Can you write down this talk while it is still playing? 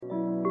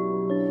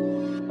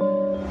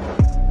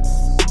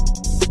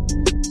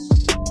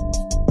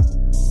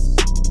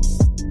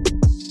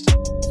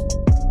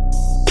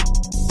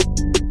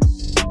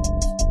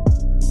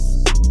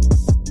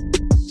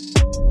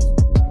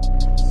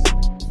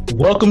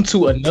Welcome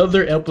to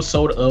another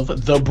episode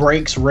of The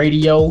Breaks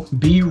Radio.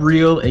 Be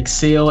real,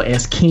 excel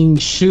as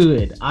kings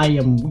should. I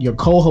am your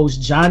co-host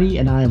Johnny,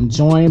 and I am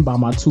joined by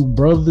my two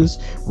brothers,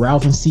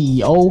 Ralph and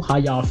CEO. How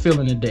y'all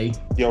feeling today?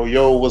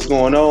 Yo, what's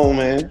going on,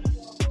 man?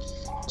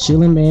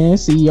 Chilling, man.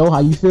 CEO, how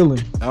you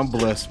feeling? I'm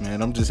blessed,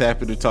 man. I'm just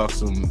happy to talk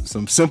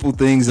some simple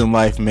things in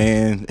life,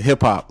 man.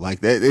 Hip hop,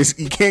 like that.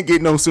 You can't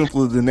get no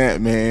simpler than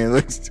that,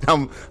 man.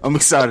 I'm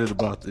excited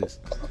about this.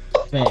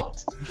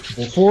 Facts.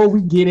 Before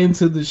we get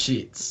into the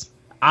shits,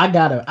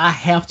 I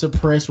have to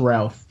press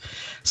Ralph.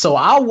 So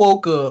I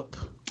woke up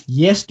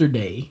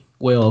yesterday.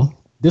 Well,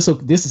 this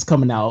is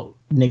coming out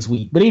next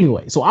week, but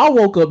anyway. So I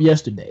woke up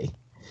yesterday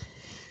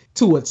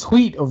to a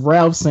tweet of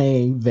Ralph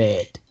saying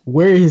that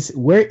where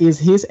is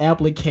his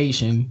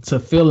application to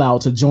fill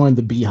out to join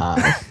the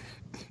Beyhive?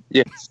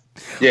 Yes.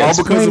 All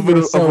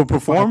because of a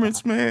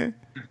performance, man.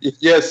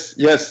 Yes,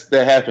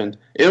 that happened.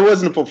 It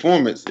wasn't a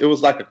performance. It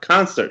was like a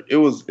concert. It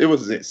was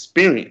an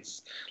experience.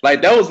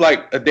 Like that was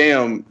like a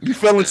damn. You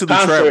fell into the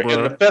concert trap,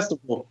 bro. And a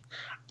festival.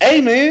 Hey,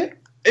 man,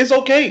 it's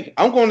okay.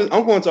 I'm going to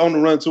On the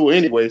Run tour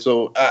anyway.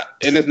 So,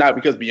 and it's not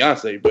because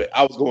Beyonce, but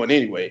I was going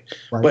anyway.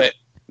 Right. But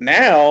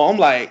now I'm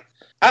like,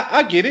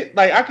 I get it.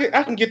 Like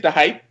I can get the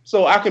hype,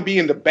 so I can be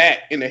in the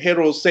back in the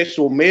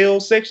heterosexual male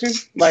section.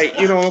 Like,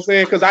 you know what I'm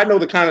saying? Because I know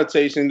the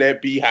connotation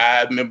that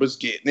Beyhive members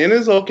get, and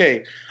it's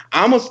okay.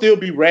 I'ma still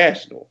be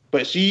rational,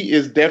 but she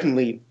is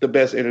definitely the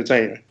best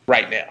entertainer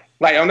right now.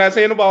 Like, I'm not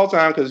saying of all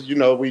time because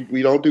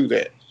we don't do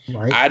that.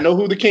 Right. I know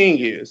who the king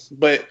is,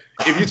 but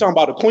if you're talking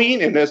about a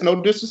queen, and there's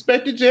no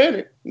disrespect to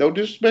Janet, I'm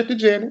just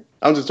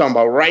talking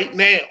about right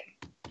now.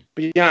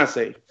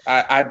 Beyonce,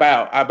 I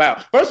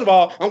bow. First of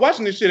all, I'm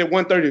watching this shit at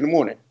 1:30 in the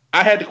morning.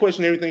 I had to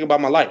question everything about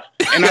my life,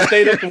 and I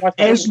stayed up to watch.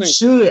 As you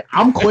should.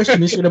 I'm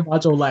questioning shit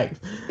about your life.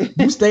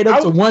 You stayed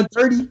up to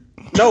 1:30.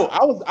 No,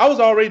 I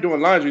was already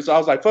doing laundry, so I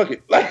was like, fuck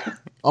it, like.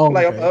 Oh,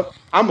 like okay.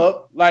 I'm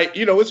up. Like,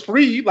 it's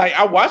free. Like,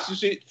 I watched this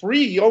shit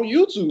free on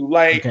YouTube.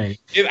 Like, I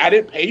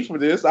didn't pay for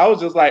this. I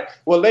was just like,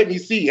 well, let me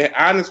see. And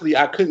honestly,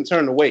 I couldn't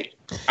turn away.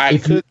 I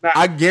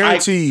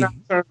guarantee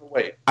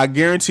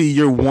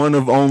you're one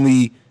of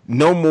only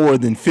no more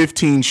than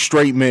 15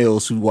 straight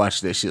males who watch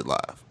that shit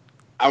live.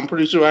 I'm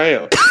pretty sure I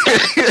am.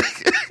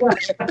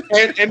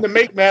 and to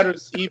make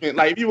matters even,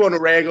 like, if you want to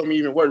rag on me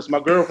even worse,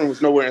 my girlfriend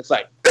was nowhere in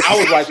sight. I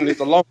was watching this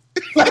alone.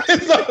 But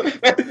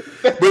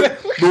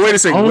wait a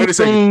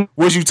second.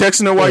 Was you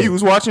texting her while you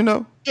was watching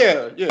though?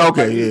 Yeah.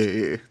 Okay,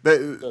 yeah.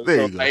 There you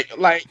go.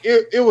 Like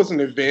it was an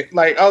event.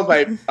 Like I was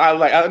like,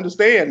 I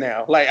understand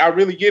now. Like I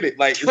really get it.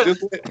 Like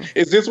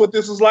is this what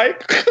this is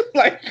like?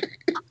 Like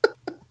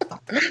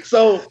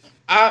so.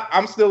 I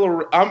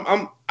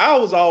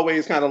was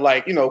always kind of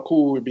like,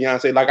 cool with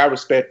Beyonce. Like I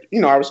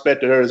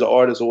respected her as an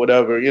artist or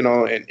whatever,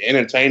 and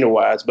entertainer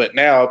wise. But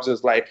now I'm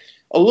just like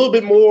a little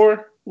bit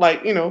more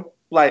like,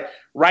 like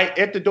right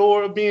at the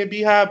door of being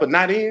Beyhive, but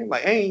not in.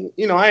 Like, I ain't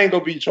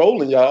gonna be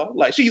trolling y'all.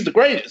 Like she's the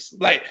greatest,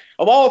 like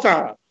of all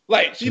time.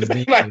 Like she,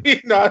 like how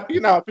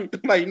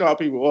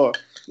people are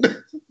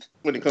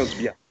when it comes to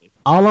Beyonce.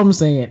 All I'm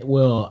saying,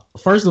 well,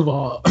 first of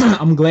all,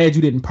 I'm glad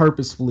you didn't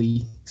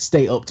purposefully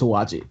stay up to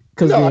watch it.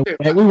 Because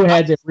we would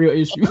have that real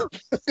issue.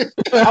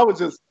 I was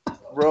just,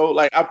 bro,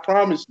 like, I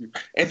promise you.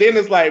 And then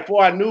it's like,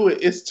 before I knew it,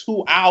 it's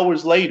 2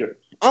 hours later.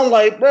 I'm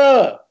like,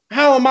 bruh,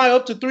 how am I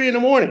up to 3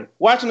 a.m.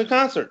 watching the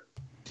concert?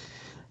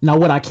 Now,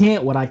 what I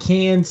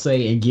can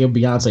say and give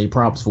Beyonce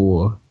props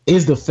for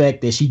is the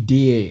fact that she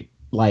did,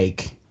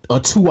 like, a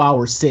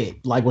 2-hour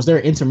set. Like, was there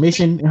an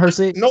intermission in her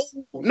set?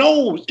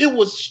 No, it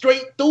was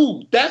straight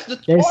through. That's the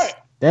part.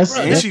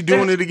 And she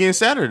doing it again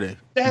Saturday.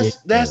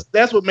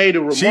 That's what made it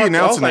remarkable. She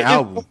announcing the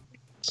album.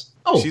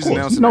 She's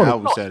announcing the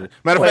album Saturday.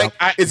 Matter of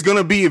fact, it's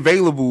gonna be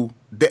available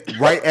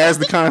right as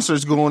the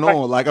concert's going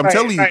on. Like I'm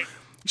telling you,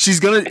 she's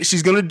gonna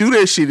do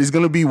that shit. It's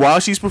gonna be while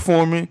she's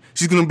performing.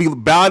 She's gonna be.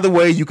 By the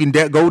way, you can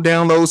go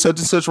download such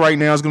and such right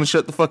now. It's gonna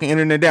shut the fucking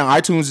internet down.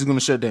 iTunes is gonna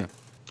shut doing?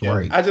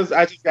 Right. I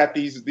just got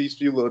these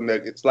few little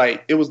nuggets.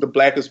 Like it was the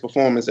blackest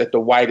performance at the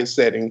whitest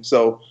setting.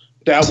 So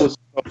that was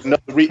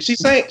another she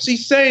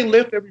sang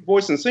 "Lift Every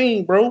Voice and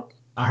Sing," bro.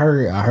 I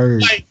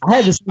heard. Like, I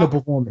haven't seen the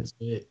performance,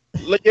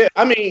 but yeah,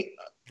 I mean,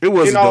 it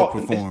was a dope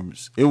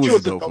performance. It was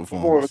a dope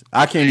performance.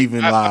 I can't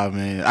even lie,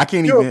 man. I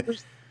can't even.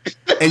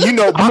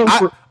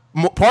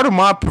 And part of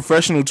my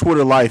professional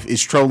Twitter life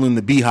is trolling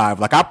the Beyhive.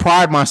 Like I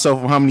pride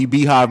myself on how many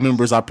Beyhive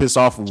members I piss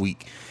off a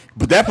week,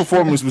 but that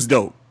performance was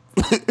dope.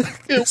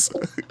 The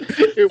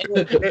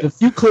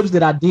few clips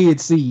that I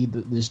did see,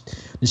 the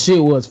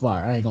shit was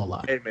fire. I ain't gonna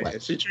lie. Hey man, like,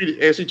 she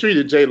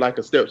treated Jay like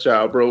a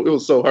stepchild, bro. It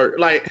was so hurt.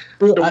 Like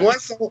the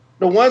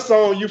one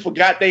song you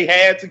forgot they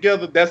had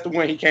together. That's the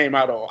one he came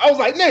out on. I was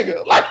like,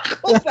 nigga,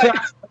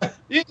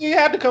 you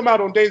had to come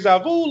out on Deja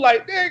Vu,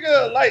 like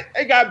nigga, like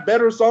they got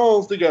better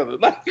songs together,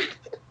 like.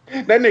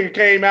 That nigga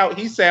came out,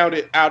 he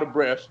sounded out of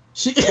breath.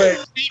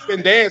 But he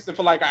been dancing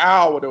for like an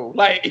hour though.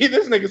 Like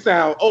this nigga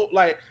sound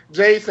like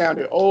Jay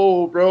sounded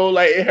old, bro.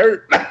 Like it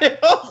hurt. I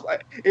was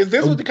like, is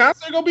this what the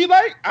concert gonna be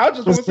like? I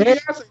just want to see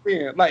Beyonce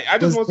then. Like I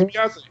just want to see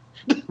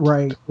Beyonce.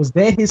 Right. Was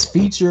that his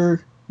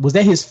feature Was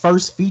that his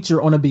first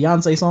feature on a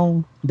Beyonce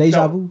song,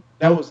 Deja Vu?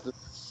 That was the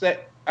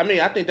set. I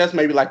mean, I think that's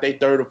maybe like their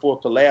third or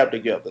fourth collab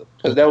together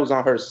because that was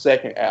on her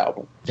second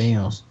album.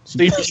 Damn.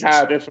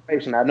 Beyhive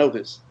information. I know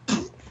this.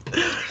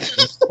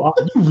 Wow,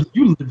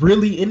 you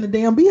really in the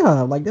damn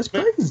Beyhive? Like that's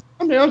crazy.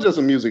 I mean, I'm just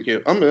a music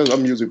hip. I'm a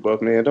music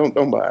buff, man.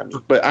 Don't buy me.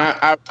 But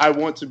I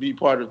want to be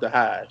part of the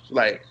hive.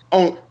 Like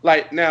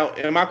now,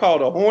 am I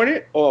called a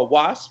hornet or a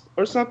wasp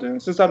or something?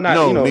 Since I'm not,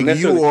 no, nigga,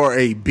 you are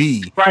a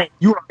bee. Right,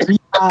 you are a bee.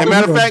 As a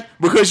matter of fact,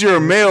 because you're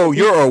a male,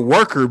 you're a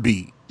worker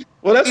bee.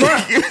 Well, that's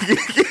right.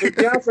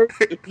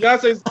 If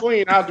Beyonce's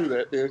queen, I'll do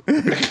that. Then.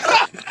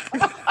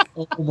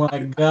 Oh my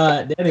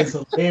god, that is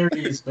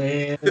hilarious,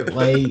 man!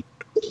 Like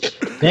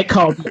that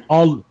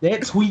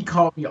tweet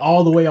caught me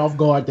all the way off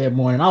guard that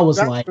morning. I was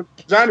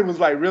Johnny was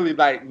like, really,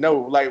 like, no,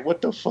 like,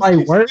 what the fuck?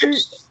 Like, word?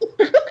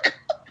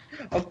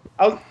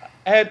 I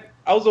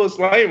was on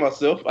slaying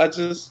myself. I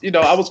just,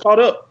 I was caught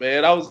up,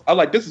 man. I was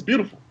like, this is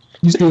beautiful.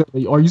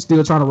 Are you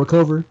still trying to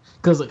recover?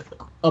 Because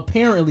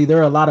apparently there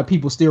are a lot of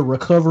people still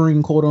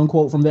recovering, quote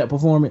unquote, from that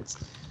performance.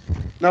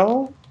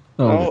 No.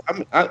 I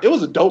mean, it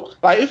was a dope.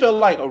 Like, it felt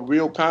like a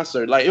real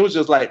concert. Like, it was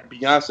just like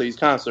Beyonce's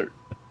concert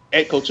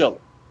at Coachella.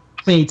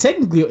 I mean,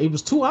 technically, it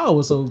was 2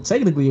 hours, so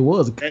technically it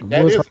was a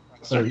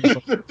concert.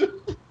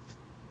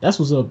 That's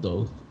what's up,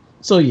 though.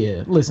 So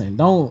yeah, listen,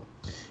 if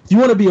you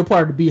want to be a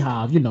part of the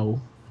Beyhive,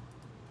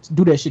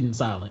 do that shit in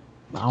silent.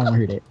 I don't want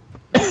to hear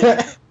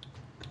that.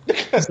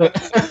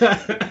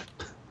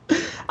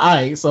 All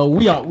right, so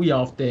we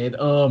off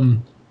that.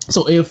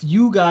 So if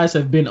you guys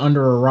have been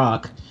under a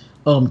rock,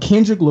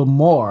 Kendrick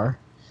Lamar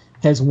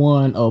has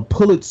won a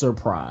Pulitzer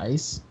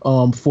Prize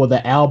for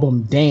the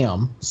album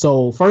Damn.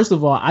 So first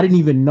of all, I didn't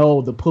even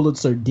know the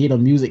Pulitzer did a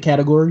music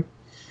category,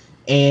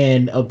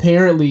 and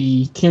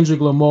apparently Kendrick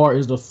Lamar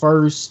is the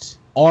first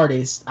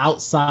artist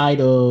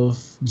outside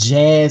of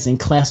jazz and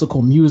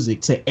classical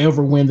music to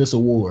ever win this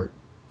award.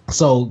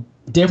 So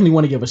definitely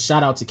want to give a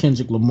shout out to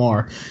Kendrick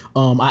Lamar.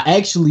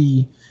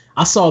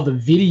 I saw the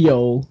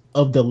video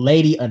of the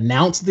lady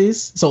announce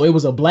this. So it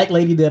was a black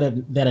lady that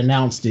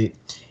announced it.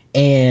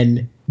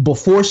 And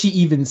before she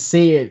even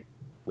said,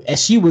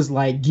 as she was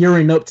like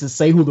gearing up to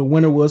say who the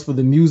winner was for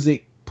the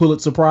music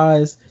Pulitzer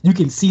Prize, you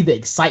can see the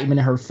excitement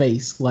in her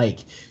face. Like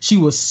she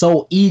was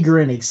so eager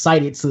and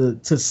excited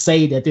to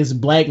say that this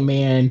black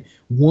man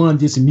won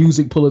this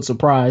music Pulitzer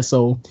Prize.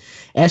 So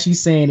as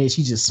she's saying it,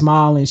 she's just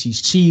smiling,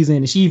 she's cheesing,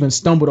 and she even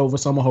stumbled over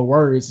some of her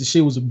words. The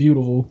shit was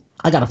beautiful.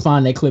 I gotta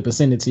find that clip and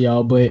send it to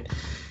y'all. But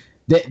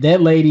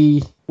that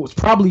lady was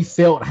probably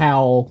felt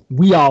how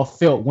we all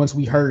felt once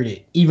we heard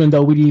it, even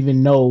though we didn't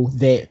even know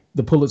that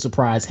the Pulitzer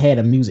Prize had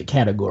a music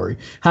category.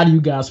 How do you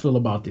guys feel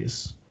about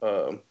this?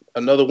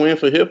 Another win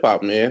for hip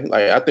hop, man.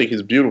 Like, I think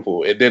it's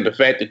beautiful. And then the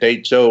fact that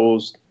they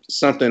chose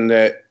something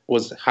that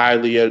was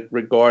highly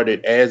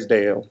regarded as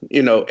Damn,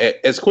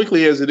 as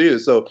quickly as it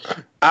is. So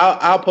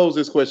I'll pose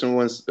this question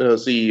once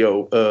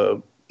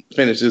CEO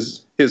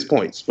finishes his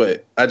points,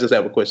 but I just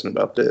have a question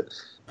about that.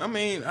 I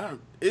mean,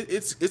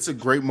 it's a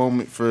great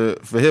moment for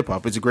hip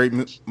hop. It's a great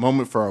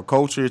moment for our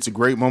culture. It's a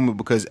great moment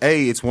because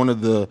it's one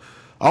of the.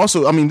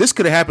 Also, I mean, this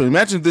could have happened.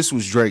 Imagine if this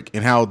was Drake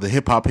and how the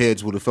hip hop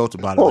heads would have felt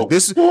about it. Like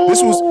this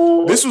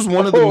was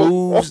one of the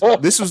moves.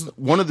 This was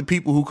one of the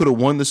people who could have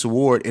won this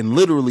award, and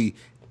literally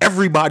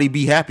everybody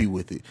be happy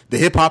with it. The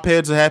hip hop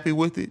heads are happy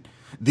with it.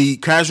 The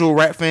casual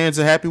rap fans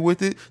are happy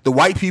with it. The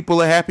white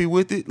people are happy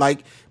with it.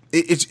 Like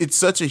it's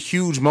such a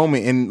huge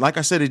moment, and like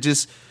I said,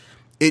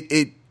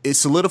 it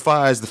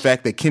solidifies the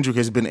fact that Kendrick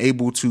has been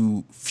able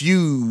to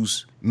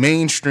fuse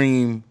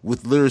mainstream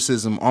with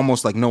lyricism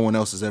almost like no one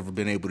else has ever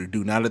been able to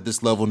do. Not at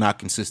this level, not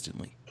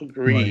consistently.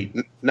 Agreed.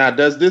 Right. Now,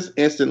 does this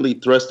instantly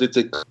thrust it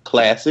to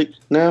classic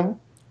now?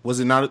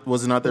 Was it not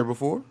there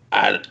before?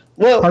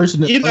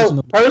 Personally,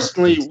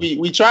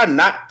 we try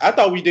not. I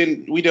thought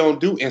we don't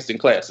do instant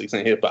classics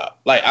in hip hop.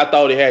 Like, I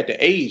thought it had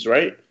to age,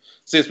 right?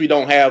 Since we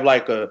don't have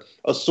like a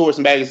Source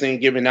magazine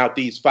giving out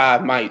these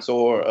 5 mics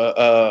or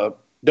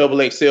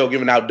XXL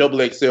giving out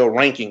XXL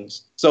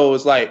rankings. So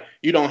it's like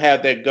you don't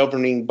have that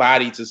governing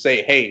body to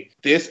say, hey,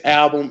 this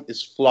album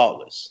is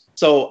flawless.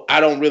 So I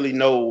don't really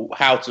know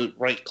how to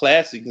rank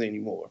classics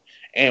anymore.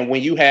 And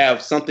when you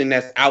have something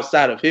that's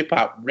outside of hip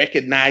hop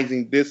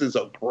recognizing this is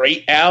a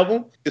great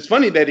album, it's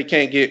funny that it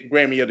can't get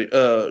Grammy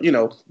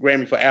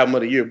Grammy for album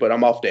of the year, but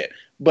I'm off that.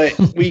 But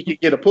we could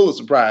get a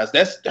Pulitzer Prize.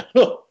 That's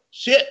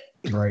shit.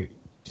 Right.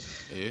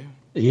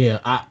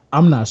 Yeah.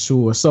 I'm not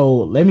sure. So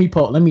let me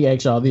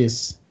ask y'all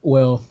this.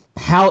 Well,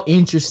 how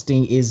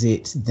interesting is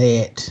it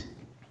that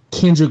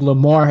Kendrick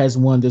Lamar has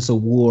won this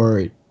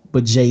award,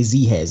 but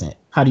Jay-Z hasn't?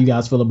 How do you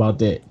guys feel about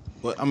that?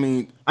 Well, I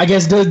mean, I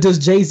guess does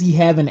Jay-Z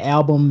have an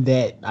album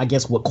that I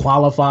guess would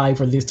qualify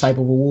for this type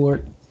of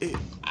award?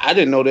 I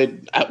didn't know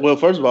that. Well,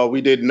 first of all,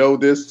 we didn't know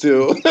this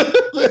till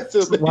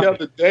the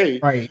other day.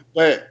 Right.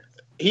 But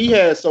he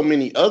has so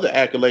many other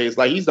accolades.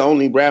 Like, he's the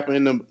only rapper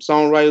in the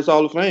Songwriters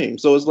Hall of Fame.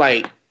 So it's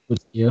like,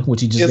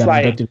 which he just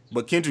got inducted.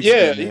 But Kendrick,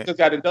 he just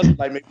got inducted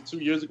like maybe 2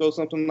 years ago,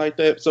 something like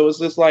that. So it's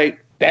just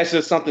like that's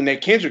just something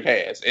that Kendrick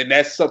has, and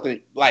that's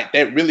something like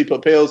that really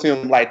propels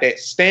him, like that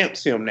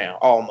stamps him now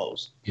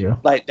almost. Yeah,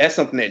 like that's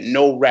something that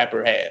no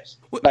rapper has.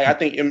 Like I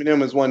think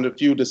Eminem is one of the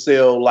few to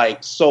sell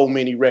like so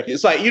many records.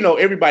 It's like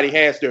everybody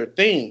has their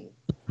thing.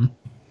 Mm-hmm.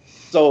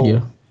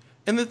 So,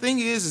 and the thing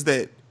is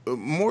that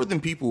more than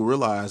people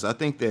realize, I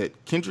think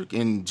that Kendrick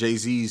and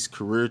Jay-Z's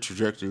career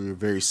trajectory are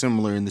very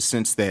similar in the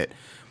sense that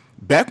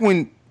back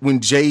when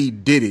Jay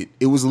did it,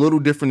 it was a little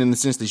different in the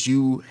sense that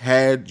you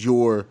had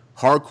your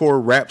hardcore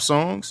rap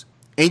songs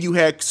and you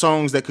had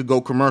songs that could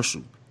go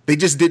commercial. They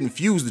just didn't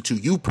fuse the two.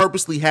 You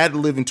purposely had to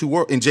live in two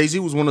worlds. And Jay-Z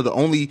was one of the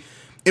only.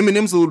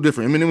 Eminem's a little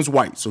different. Eminem's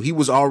white, so he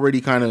was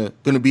already kind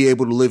of going to be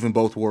able to live in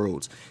both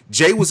worlds.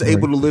 Jay was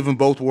able to live in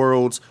both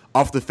worlds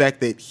off the fact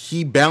that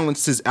he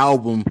balanced his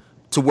album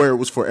to where it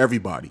was for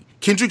everybody.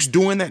 Kendrick's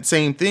doing that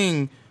same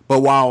thing,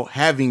 but while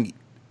having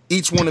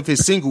each one of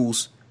his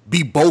singles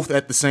be both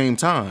at the same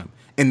time.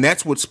 And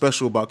that's what's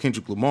special about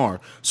Kendrick Lamar.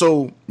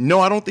 So,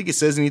 no, I don't think it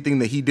says anything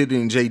that he did it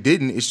and Jay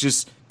didn't. It's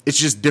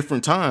just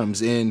different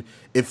times. And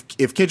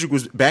if Kendrick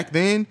was back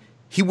then,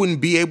 he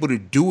wouldn't be able to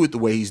do it the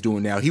way he's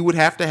doing now. He would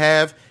have to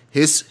have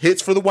his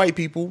hits for the white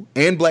people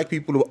and black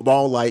people to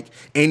all like,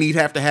 and he'd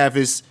have to have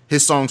his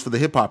songs for the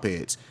hip hop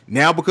heads.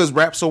 Now, because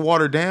rap's so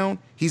watered down,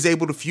 he's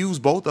able to fuse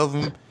both of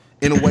them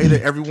in a way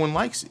that everyone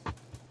likes it.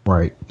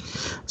 Right.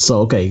 So,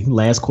 okay,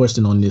 last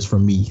question on this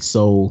from me.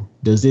 So,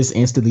 does this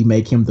instantly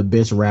make him the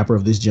best rapper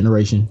of this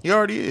generation? He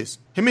already is.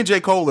 Him and J.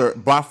 Cole are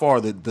by far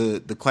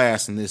the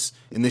class in this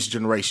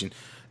generation.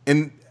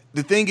 And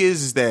the thing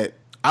is that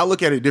I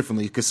look at it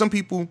differently because some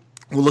people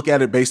will look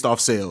at it based off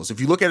sales. If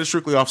you look at it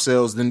strictly off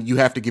sales, then you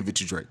have to give it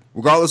to Drake.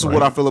 Regardless of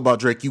what I feel about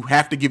Drake, you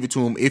have to give it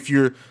to him if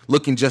you're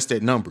looking just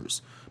at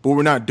numbers. But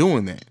we're not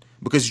doing that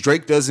because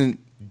Drake doesn't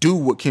do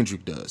what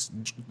Kendrick does.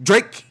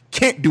 Drake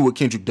can't do what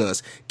Kendrick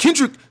does.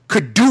 Kendrick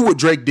could do what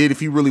Drake did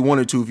if he really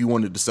wanted to, if he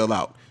wanted to sell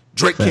out.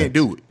 Drake can't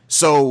do it.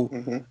 So,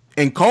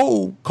 and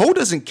Cole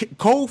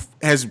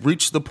has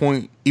reached the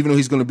point, even though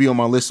he's going to be on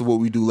my list of what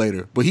we do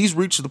later, but he's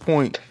reached the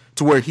point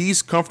to where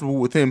he's comfortable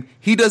with him.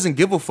 He doesn't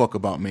give a fuck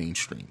about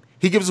mainstream.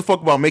 He gives a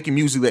fuck about making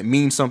music that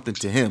means something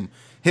to him.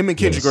 Him and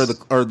Kendrick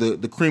are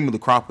the cream of the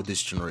crop of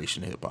this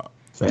generation of hip hop.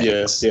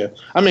 Yes, yeah.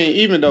 I mean,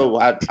 even though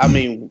I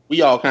mean,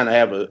 we all kind of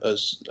have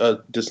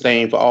a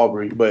disdain for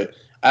Aubrey, but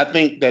I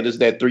think that is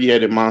that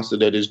three-headed monster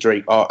that is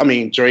Drake.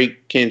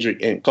 Drake,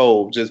 Kendrick, and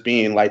Cole just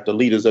being like the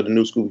leaders of the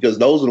new school because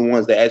those are the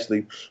ones that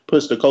actually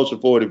push the culture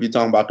forward. If you're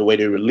talking about the way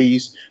they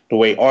release, the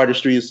way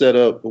artistry is set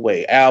up, the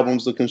way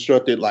albums are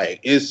constructed,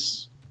 like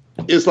it's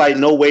like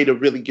no way to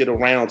really get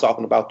around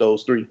talking about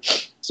those three.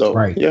 So,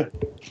 yeah.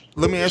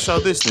 Let me ask y'all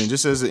this then,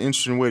 just as an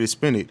interesting way to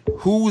spin it.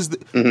 Who's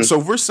the so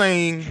we're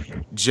saying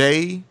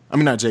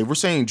we're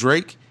saying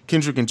Drake,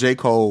 Kendrick, and J.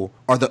 Cole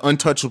are the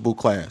untouchable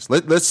class.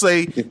 Let's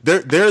say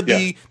they're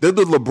the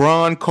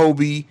LeBron,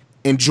 Kobe,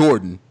 and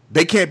Jordan.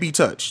 They can't be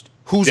touched.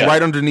 Who's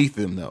right underneath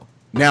them though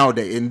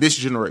nowadays in this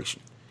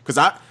generation?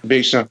 Because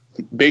Big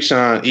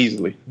Sean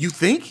easily. You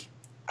think?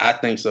 I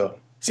think so.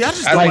 See, I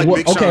just don't like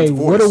Big Sean's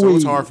voice, so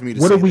it's hard for me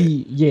to say that.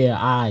 Yeah,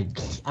 I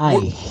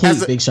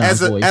hate Big Sean's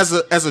voice.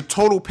 As a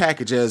total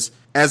package, as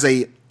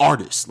a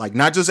artist, like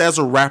not just as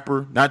a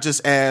rapper, not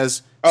just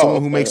as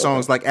someone who makes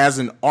songs, like as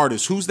an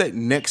artist, who's that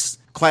next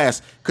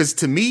class? Because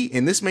to me,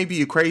 and this may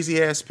be a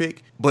crazy ass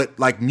pick, but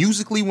like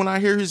musically, when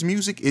I hear his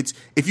music, it's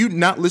if you're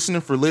not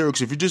listening for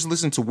lyrics, if you're just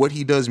listening to what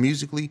he does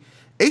musically,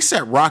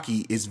 A$AP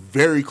Rocky is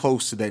very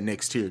close to that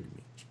next tier to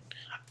me.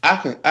 I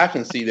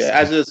can see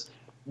that.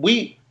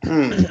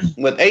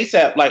 With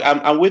A$AP, like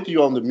I'm with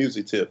you on the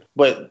music tip,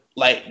 but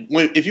like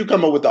if you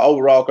come up with the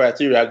overall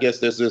criteria, I guess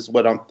this is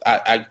what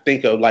I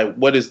think of. Like,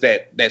 what is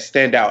that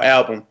standout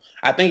album?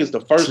 I think it's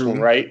the first one,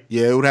 right?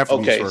 Yeah, it would have to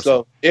be the first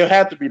one. It'll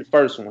have to be the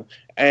first one.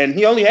 And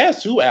he only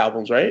has 2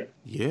 albums, right?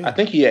 Yeah, I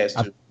think he has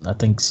 2. I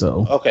think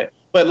so. Okay,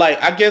 but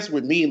like I guess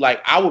with me,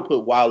 like I would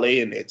put Wale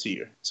in that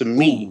tier. To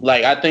me,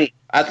 like I think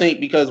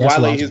because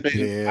Wale has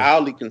been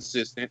wildly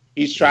consistent.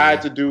 He's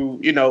tried to do,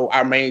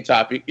 our main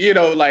topic,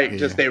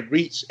 just that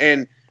reach,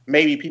 and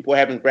maybe people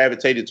haven't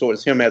gravitated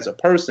towards him as a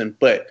person,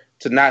 but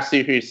to not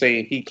sit here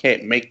saying he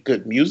can't make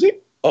good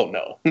music. Oh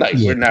no,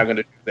 we're not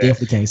gonna do that.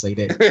 Definitely can't say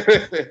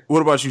that.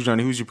 What about you,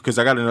 Johnny? Because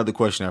I got another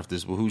question after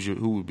this, but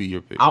who would be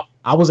your pick?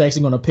 I was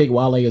actually gonna pick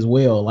Wale as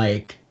well.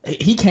 Like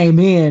he came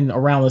in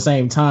around the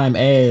same time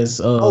as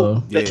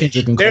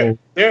Kendrick and Cole.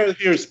 They're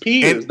his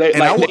peers.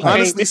 And I would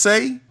honestly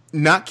say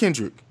not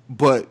Kendrick,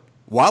 but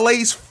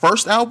Wale's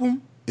first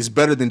album is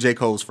better than J.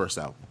 Cole's first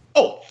album.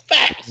 Oh,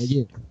 facts.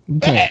 Yeah, you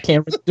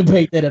can't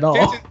debate that at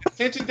all.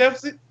 Attention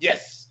deficit,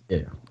 yes.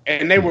 Yeah.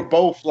 And they were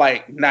both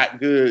like not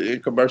good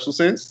in commercial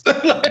sense.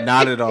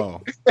 Not at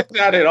all.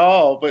 Not at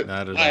all. But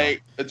not at all.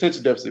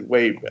 Attention deficit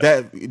way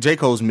better. That J.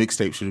 Cole's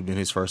mixtape should have been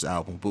his first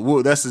album.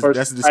 But that's a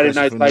discussion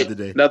for another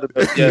day. Another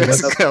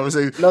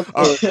conversation.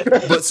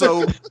 But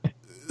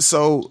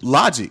so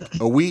Logic,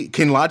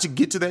 can Logic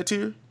get to that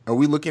tier? Are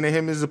we looking at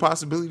him as a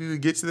possibility to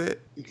get to that?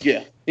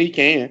 Yeah, he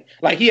can.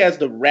 Like, he has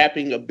the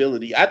rapping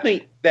ability. I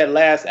think that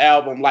last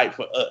album, like,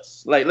 for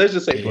us, like, let's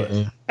just say for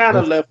us, kind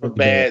of left a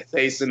bad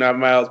taste in our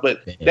mouths.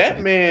 But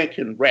that man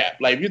can rap.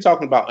 Like, if you're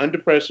talking about Under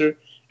Pressure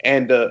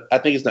and I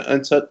think it's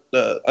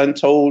the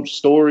Untold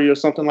Story or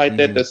something like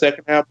that, the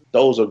second album,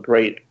 those are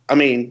great. I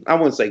mean, I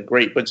wouldn't say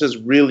great, but just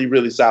really,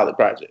 really solid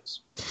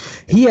projects.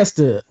 He has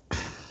to,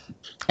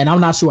 and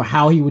I'm not sure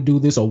how he would do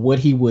this or what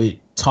he would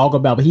talk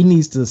about, but he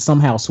needs to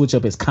somehow switch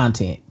up his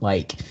content.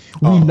 Like,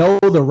 we know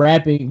the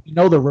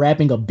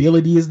rapping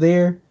ability is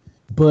there,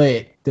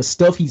 but the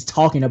stuff he's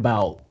talking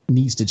about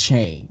needs to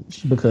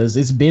change because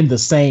it's been the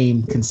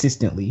same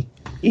consistently.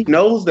 He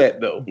knows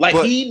that though. Like,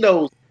 he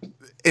knows.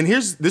 And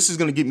this is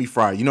gonna get me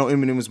fried. You know,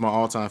 Eminem is my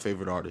all-time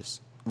favorite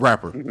artist,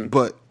 rapper,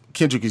 but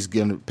Kendrick is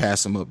gonna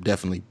pass him up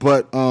definitely.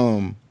 But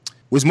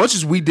as much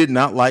as we did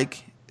not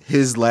like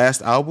his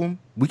last album,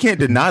 we can't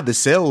deny the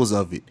sales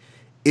of it.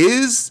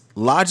 Is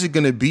Logic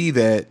gonna be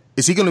that?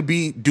 Is he gonna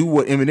do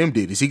what Eminem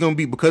did? Is he gonna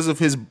be, because of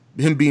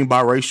him being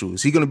biracial?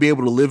 Is he gonna be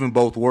able to live in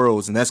both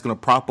worlds, and that's gonna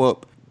prop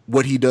up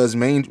what he does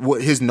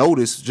what his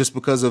notice, just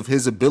because of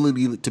his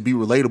ability to be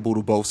relatable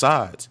to both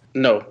sides?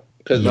 No.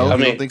 Because I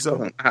don't think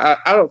so. I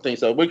don't think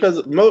so,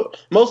 because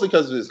mostly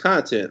because of his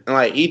content.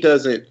 Like, he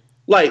doesn't,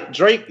 like,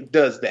 Drake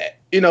does that.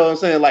 You know what I'm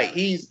saying? Like,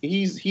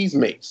 he's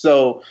mixed,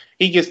 so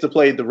he gets to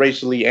play the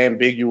racially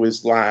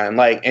ambiguous line,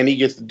 like, and he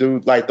gets to do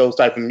like those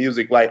type of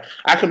music. Like,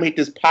 I can make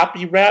this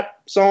poppy rap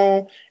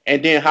song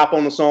and then hop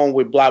on a song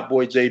with Block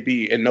Boy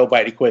JB and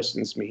nobody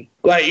questions me.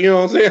 Like, you know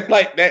what I'm saying?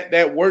 Like,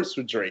 that works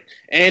for Drake,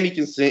 and he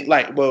can sing.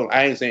 Like, well,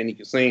 I ain't saying he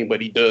can sing, but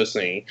he does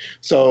sing.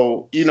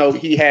 So, you know,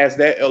 he has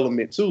that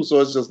element too.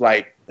 So it's just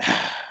like.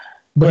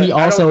 But he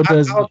also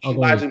does. I don't think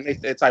Logic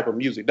makes that type of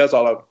music. That's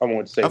all I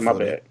wanted to say. My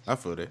bad. I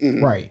feel that.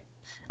 Mm-hmm. Right.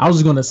 I was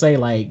just gonna say,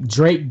 like,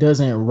 Drake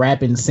doesn't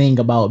rap and sing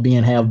about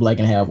being half black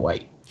and half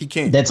white. He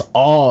can't. That's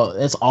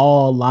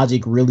all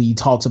Logic really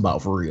talks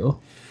about for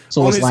real.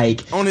 So it's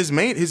like on his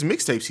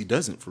mixtapes, he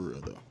doesn't for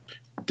real though.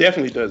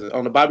 Definitely doesn't.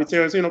 On the Bobby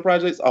Tarantino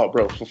projects, oh,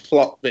 bro,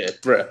 flop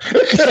that, bro.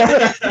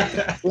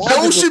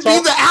 Those should be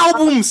the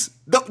albums.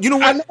 You know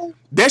what?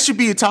 That should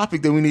be a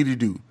topic that we need to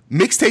do.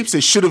 Mixtapes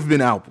that should have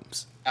been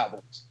albums.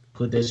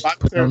 Put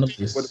on the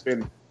list. Would have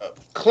been a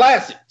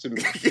classic to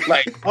me.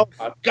 Like, oh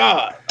my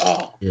god.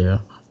 Oh yeah.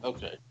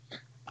 Okay.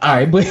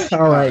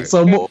 All right.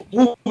 So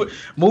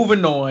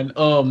moving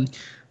on.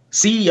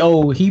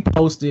 CEO, he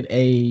posted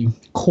a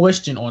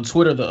question on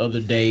Twitter the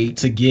other day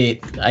to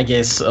get, I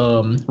guess,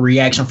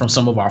 reaction from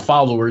some of our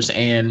followers.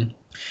 And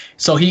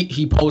so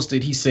he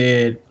posted, he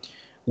said,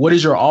 what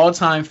is your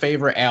all-time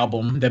favorite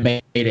album that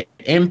made an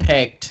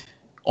impact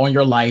on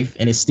your life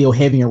and is still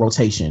heavy in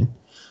rotation?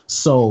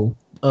 So,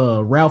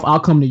 Ralph, I'll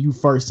come to you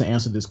first to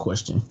answer this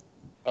question.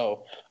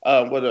 Well,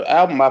 the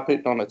album I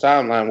picked on the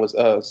timeline was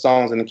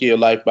Songs in the Key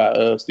of Life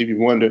by Stevie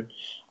Wonder.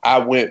 I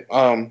went,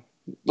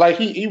 like,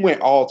 he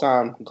went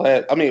all-time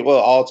class. I mean, well,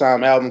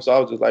 all-time album. So I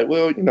was just like,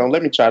 well, you know,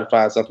 let me try to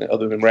find something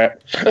other than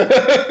rap.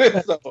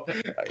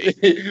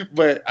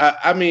 But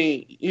I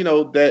mean, you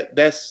know,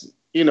 that's,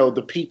 you know,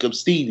 the peak of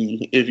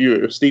Stevie. If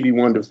you're a Stevie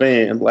Wonder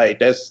fan, like,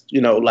 that's,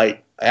 you know,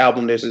 like,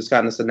 album that's just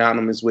kind of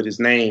synonymous with his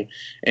name,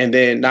 and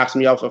then knocks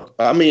me off of.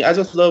 I mean, I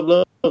just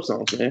love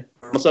songs, man.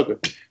 I'm a sucker.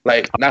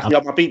 Like, knocks me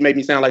off my feet, made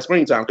me sound like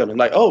springtime coming.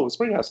 Like, oh, it's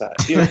spring outside.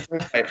 You know?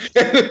 Like,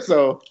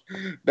 so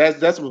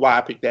that's why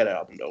I picked that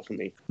album though for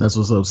me. That's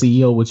what's up,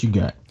 CEO. What you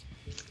got?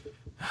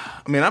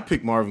 I mean, I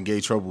picked Marvin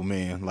Gaye Trouble,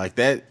 man. Like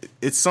that,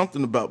 it's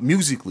something about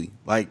musically.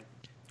 Like,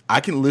 I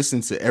can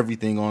listen to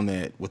everything on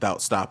that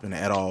without stopping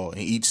at all,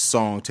 and each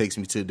song takes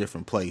me to a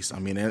different place. I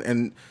mean,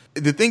 and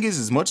the thing is,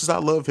 as much as I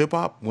love hip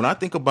hop, when I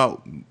think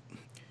about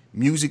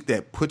music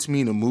that puts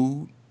me in a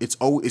mood, it's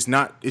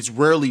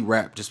rarely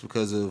rap, just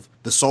because of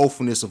the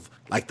soulfulness of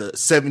like the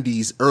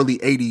 70s, early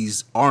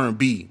 80s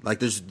R&B. Like,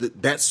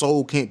 that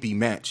soul can't be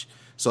matched.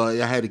 So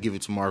I had to give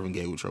it to Marvin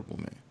Gaye with Trouble,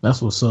 man.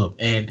 That's what's up.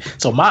 And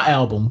so my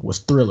album was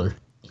Thriller.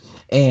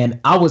 And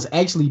I was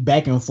actually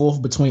back and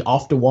forth between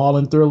Off the Wall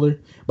and Thriller,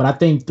 but I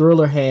think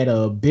Thriller had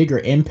a bigger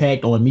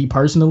impact on me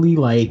personally.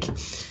 Like,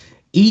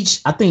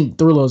 I think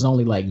Thriller is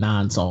only like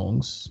 9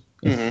 songs,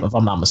 if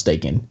I'm not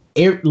mistaken.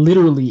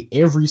 Literally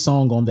every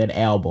song on that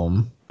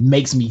album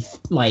makes me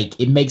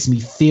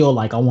feel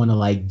like I want to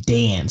like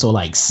dance or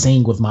like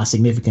sing with my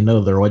significant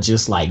other or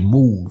just like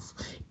move.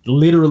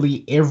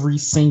 Literally every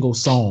single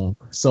song.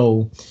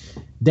 So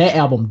that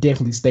album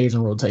definitely stays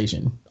in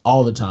rotation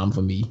all the time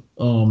for me.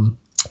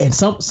 And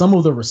some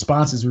of the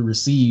responses we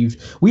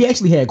received, we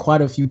actually had quite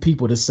a few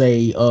people to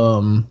say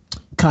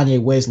Kanye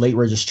West Late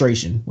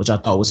Registration, which I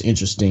thought was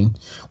interesting.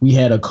 We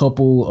had a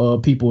couple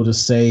people to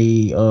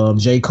say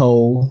J.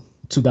 Cole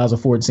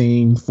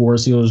 2014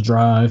 Forest Hills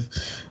Drive.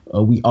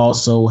 We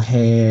also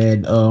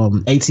had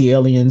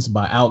AT-Aliens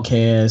by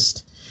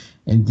Outkast,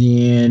 and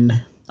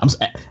then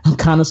I'm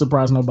kind of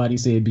surprised nobody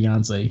said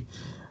Beyonce.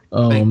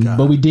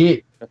 But we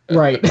did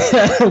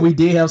we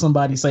did have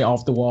somebody say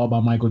Off the Wall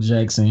by Michael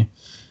Jackson.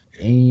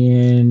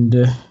 And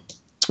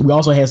we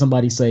also had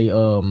somebody say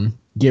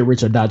Get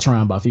Rich or Die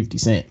Trying by 50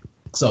 Cent.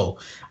 So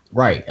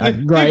Right.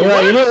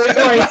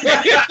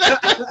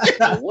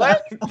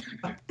 What?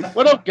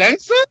 What up,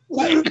 gangster?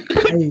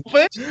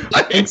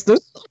 Gangster.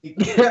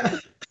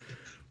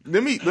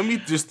 Let me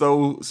just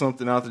throw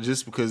something out there,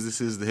 just because this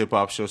is the hip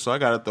hop show. So I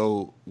gotta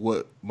throw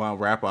what my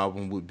rap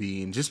album would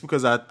be, and just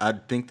because I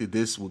think that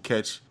this will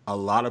catch a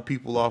lot of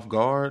people off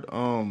guard.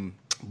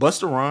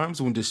 Busta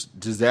Rhymes, When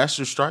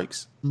Disaster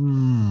Strikes.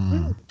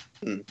 I'm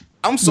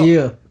sorry.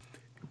 Yeah.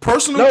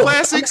 Personal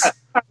classics.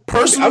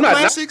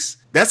 Classics.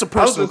 That's a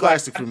personal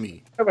classic for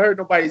me. I never heard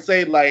nobody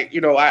say like,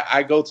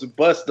 I go to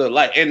Busta,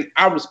 like, and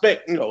I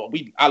respect,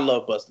 I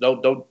love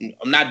Busta.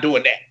 I'm not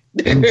doing that.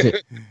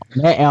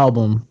 That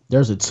album,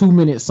 there's a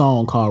 2-minute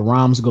song called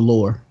Rhymes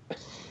Galore.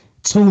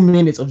 2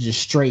 minutes of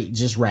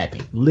just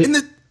rapping. And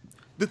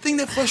the thing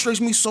that frustrates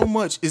me so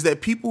much is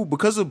that people,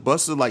 because of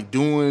Busta like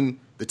doing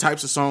the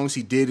types of songs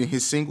he did in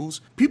his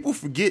singles, people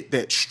forget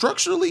that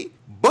structurally,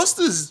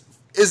 Busta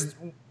is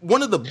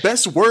one of the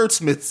best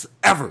wordsmiths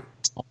ever.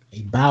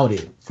 About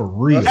it, for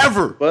real.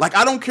 Ever. Like,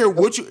 I don't care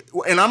what you...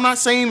 And I'm not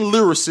saying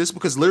lyricists,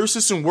 because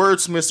lyricists and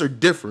wordsmiths are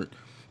different.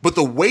 But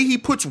the way he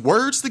puts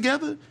words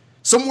together,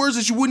 some words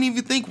that you wouldn't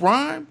even think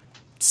rhyme,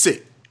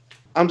 sick.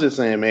 I'm just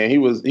saying, man, he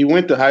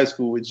went to high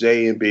school with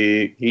Jay and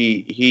Big.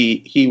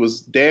 He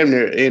was damn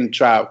near in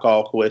Tribe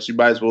Called Quest. You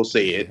might as well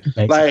say it.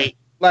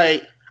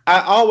 Like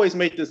I always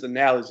make this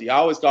analogy. I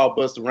always call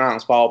Busta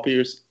Rhymes Paul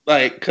Pierce,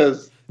 like,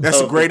 because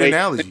that's a great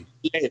analogy.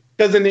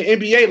 Because in the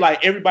NBA,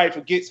 like, everybody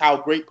forgets how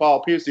great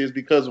Paul Pierce is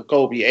because of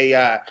Kobe,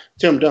 AI,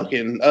 Tim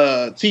Duncan,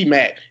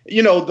 T-Mac,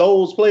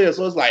 those players.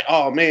 So it's like,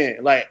 oh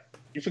man, like,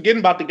 you're forgetting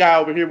about the guy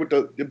over here with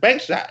the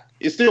bank shot.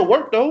 It still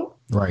worked though.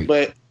 Right.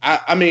 But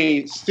I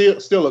mean,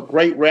 still a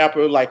great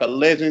rapper, like a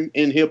legend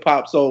in hip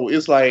hop. So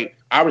it's like,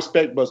 I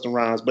respect Busta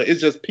Rhymes, but it's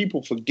just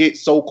people forget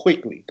so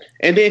quickly.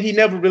 And then he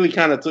never really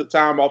kind of took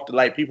time off to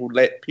let people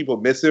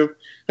miss him.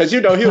 Because,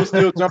 he'll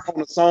still jump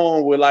on a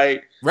song with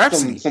like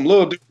some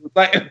little dude,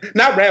 like,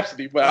 not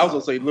Rhapsody, but I was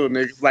going to say little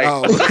niggas. Like,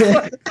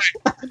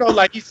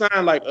 like he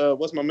signed like,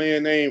 what's my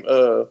man name?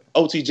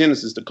 OT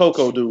Genesis, the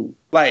Coco dude.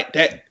 Like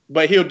that,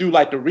 but he'll do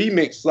like the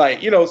remix,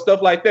 like,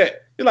 stuff like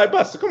that. You're like,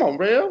 Busta, come on,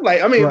 bro.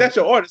 Like, I mean, That's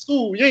your artist.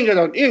 Cool. You ain't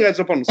got to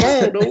jump on the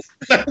song,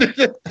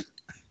 though.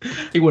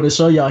 He want to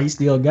show y'all he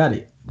still got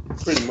it.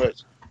 Pretty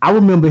much. I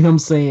remember him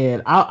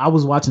saying, I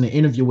was watching an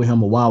interview with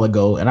him a while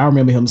ago, and I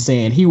remember him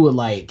saying he would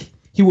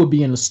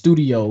be in the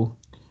studio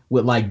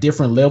with like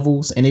different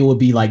levels, and it would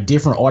be like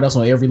different artists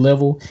on every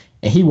level,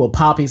 and he would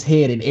pop his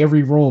head in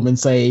every room and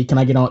say, Can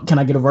I get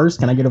a verse?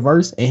 Can I get a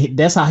verse? And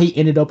that's how he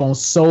ended up on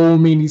so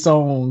many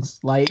songs.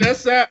 Like,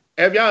 that's that.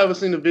 Have y'all ever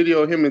seen the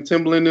video of him and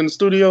Timbaland in the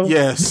studio?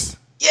 Yes.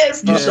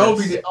 Yes, you showed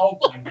me that. Oh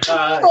my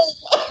god.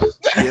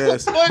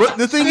 Yes. But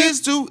the thing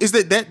is too, is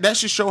that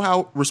should show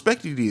how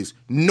respected he is.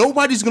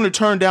 Nobody's gonna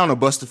turn down a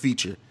Busta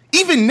feature.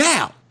 Even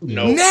now.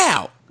 No.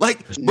 Now.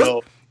 Like,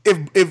 no.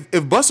 If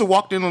Busta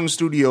walked in on the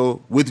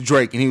studio with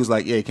Drake and he was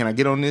like, "Yeah, can I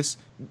get on this?"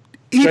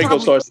 Drake will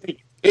start singing.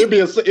 It'll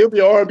be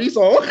an R&B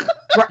song.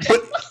 Right.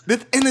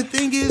 But the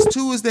thing is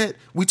too, is that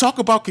we talk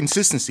about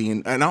consistency,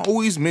 and I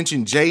always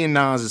mention Jay and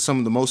Nas as some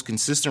of the most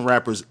consistent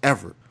rappers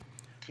ever.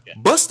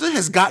 Busta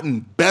has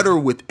gotten better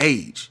with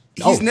age.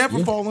 He's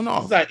never fallen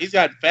off. He's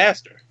gotten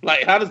faster.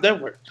 Like, how does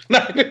that work?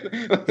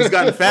 He's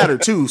gotten fatter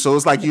too. So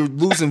it's like you're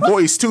losing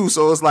voice too.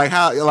 So it's like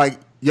how, like,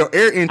 your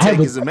air intake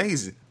is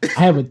amazing.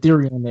 I have a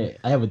theory on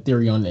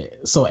that.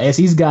 So as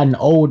he's gotten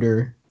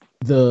older,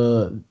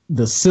 the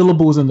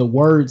syllables and the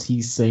words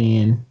he's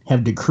saying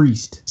have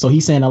decreased. So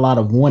he's saying a lot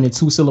of 1 and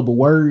 2 syllable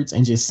words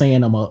and just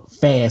saying them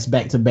fast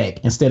back to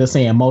back instead of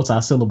saying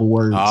multi-syllable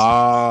words.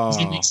 Oh. Does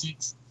that make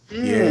sense?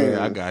 Yeah,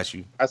 I got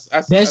you.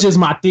 That's just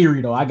my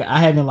theory, though. I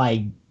haven't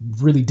like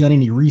really done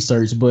any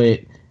research, but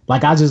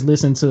like I just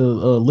listened to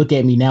 "Look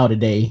at Me Now"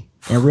 today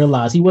and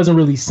realized he wasn't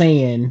really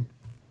saying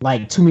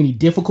like too many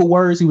difficult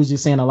words. He was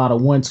just saying a lot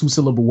of 1-2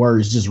 syllable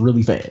words just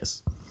really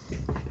fast.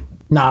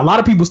 Now a lot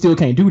of people still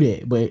can't do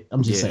that, but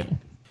I'm just saying.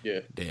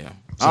 Yeah. Damn.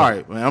 So, all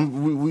right,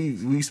 man.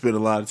 We spent a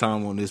lot of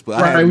time on this, but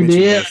right, we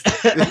did.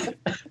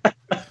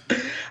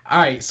 All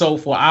right, so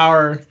for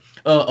our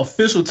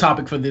official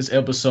topic for this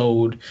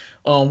episode,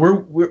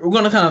 we're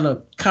going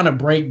to kind of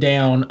break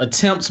down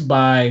attempts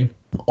by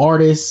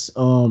artists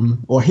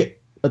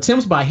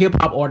attempts by hip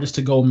hop artists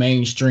to go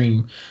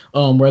mainstream,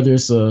 whether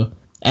it's a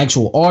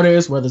actual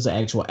artist, whether it's an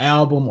actual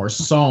album or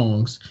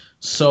songs.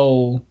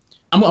 So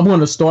I'm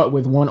going to start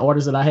with one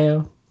artist that I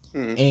have,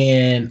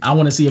 and I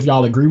want to see if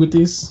y'all agree with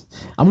this.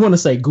 I'm going to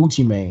say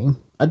Gucci Mane.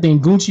 I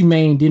think Gucci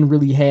Mane didn't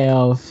really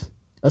have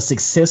a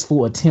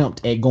successful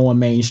attempt at going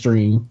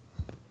mainstream.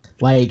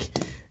 Like,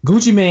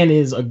 Gucci Mane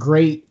is a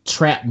great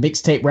trap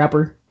mixtape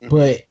rapper,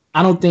 but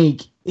I don't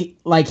think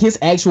like his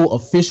actual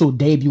official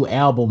debut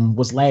album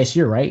was last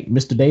year, right,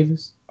 Mr.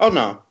 Davis? Oh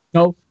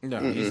no, he's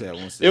at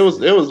 160. It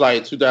was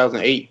like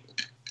 2008.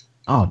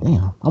 Oh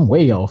damn, I'm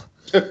way off.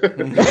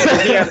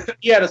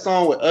 he had a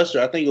song with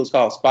Usher. I think it was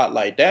called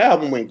Spotlight. That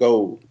album went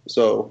gold.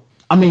 So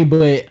I mean,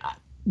 but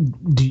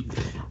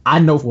I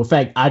know for a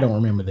fact I don't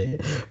remember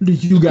that. Do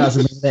you guys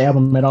remember the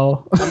album at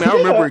all? I mean, I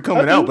remember it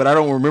coming out, but I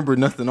don't remember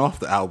nothing off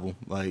the album.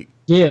 Like,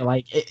 yeah,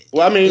 like.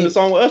 Well, I mean, the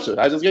song with Usher.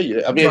 I just gave you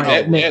that. I mean,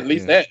 right, at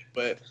least that.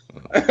 But,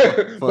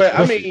 but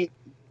I mean.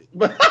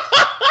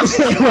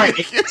 Right.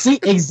 See,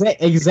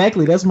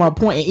 exactly. That's my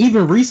point. And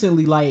even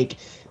recently, like,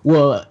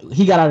 well,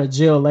 he got out of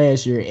jail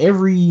last year.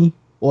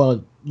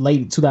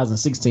 Late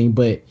 2016,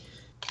 but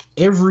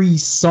every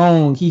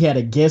song he had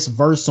a guest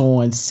verse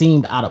on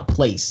seemed out of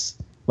place.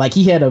 Like,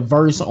 he had a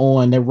verse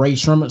on that Ray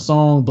Shremmerd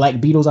song, Black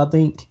Beatles, I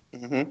think.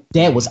 Mm-hmm.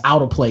 That was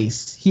out of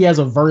place. He has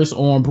a verse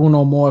on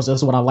Bruno Mars,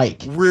 That's What I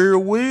Like.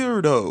 Real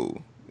weirdo.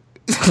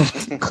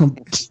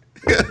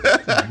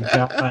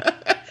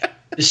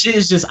 The shit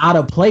is just out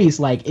of place.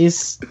 Like,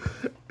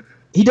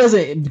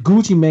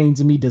 Gucci Mane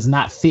to me does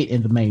not fit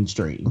in the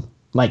mainstream.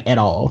 Like, at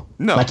all.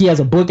 No. Like, he has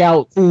a book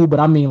out, too, but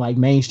I mean, like,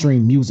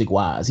 mainstream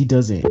music-wise, he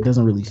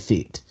doesn't really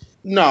fit.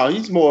 No,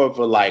 he's more of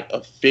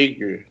a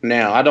figure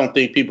now. I don't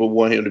think people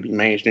want him to be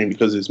mainstream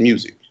because of his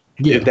music,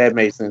 if that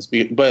makes sense.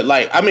 But,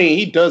 like, I mean,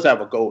 he does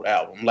have a gold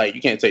album. Like,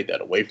 you can't take that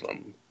away from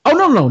him. Oh,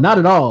 no, not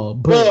at all.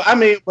 But, well, I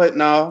mean, but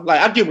no, like,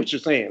 I get what you're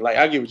saying.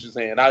 I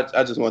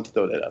just wanted to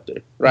throw that out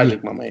there. Roger,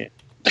 my man.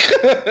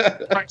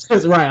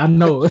 Right, I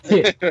know.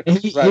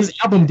 His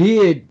album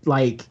did,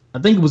 like, I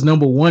think it was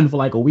number 1 for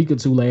like a week or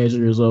two last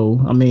year. So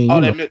I mean,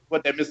 that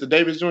Mr.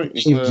 Davis joint.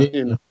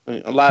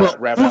 A lot of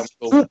rap albums.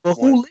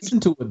 Who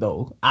listened to it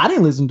though? I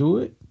didn't listen to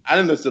it. I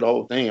didn't listen to the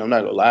whole thing. I'm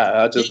not gonna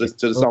lie. I just listened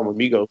to the song with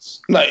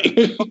Migos. Like,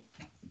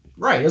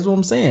 right, that's what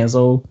I'm saying.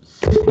 So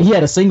he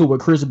had a single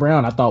with Chris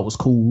Brown. I thought was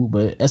cool,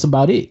 but that's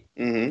about it.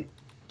 Mm-hmm.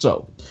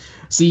 So,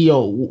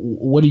 CEO,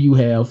 what do you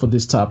have for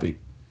this topic?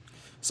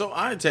 So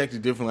I attacked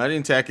it differently. I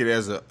didn't attack it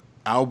as an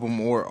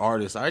album or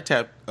artist. I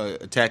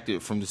attacked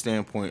it from the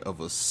standpoint of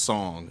a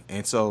song.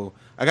 And so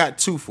I got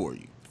 2 for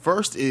you.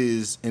 First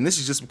is, and this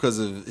is just because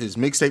of his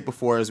mixtape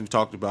before, as we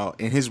talked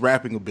about, and his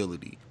rapping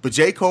ability. But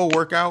J. Cole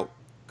Workout,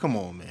 come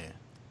on, man.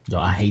 Yo,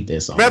 I hate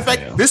this song. Matter of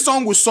fact, this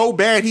song was so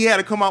bad, he had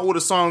to come out with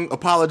a song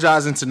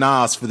apologizing to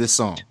Nas for this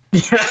song.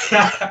 That's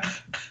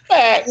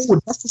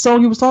the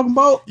song you was talking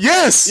about?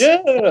 Yes.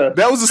 Yeah.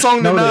 That was the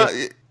song that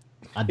Nas...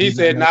 He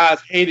said Nas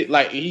hated,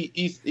 like, he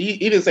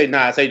didn't say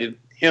Nas hated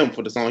him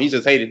for the song. He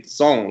just hated the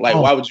song. Like,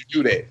 why would you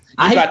do that?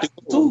 I hate the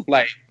song too.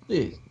 Like,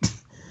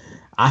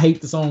 I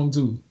hate the song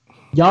too.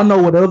 Y'all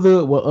know what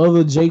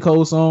other J.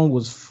 Cole song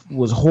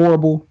was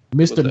horrible?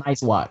 Mr.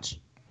 Nice Watch.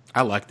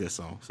 I like this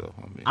song, so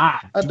I mean, I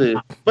did,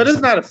 but it's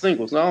not a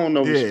single, so I don't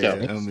know.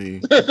 Yeah, I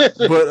mean,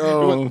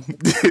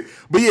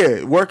 but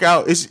yeah,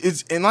 Workout.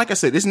 It's and like I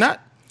said, it's not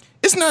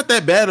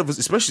that bad of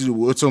especially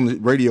what's on the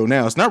radio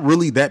now. It's not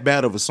really that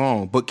bad of a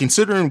song, but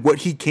considering what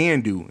he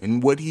can do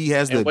and what he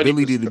has the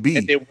ability to be,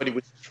 and what he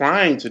was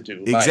trying to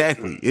do,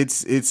 exactly. Like,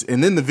 it's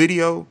and then the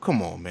video.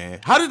 Come on, man,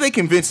 how did they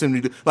convince him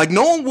to do? Like,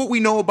 knowing what we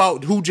know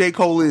about who J.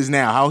 Cole is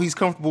now, how he's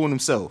comfortable in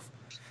himself.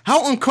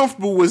 How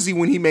uncomfortable was he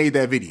when he made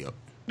that video?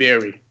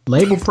 Very.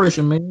 Label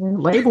pressure, man.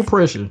 Label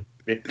pressure.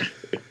 Dude,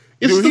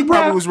 he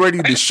probably was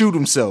ready to shoot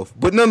himself,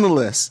 but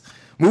nonetheless.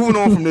 Moving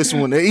on from this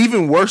one, an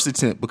even worse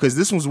attempt, because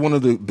this one's one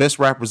of the best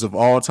rappers of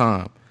all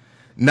time.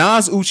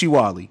 Nas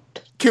Uchiwali.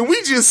 Can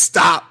we just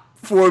stop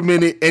for a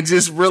minute and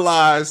just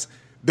realize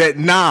that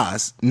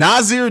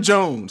Nasir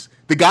Jones,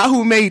 the guy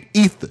who made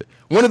Ether,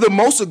 one of the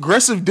most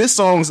aggressive diss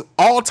songs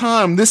all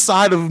time this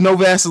side of No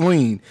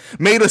Vaseline,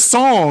 made a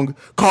song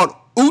called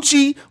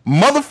Uchi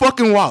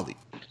motherfucking Wally.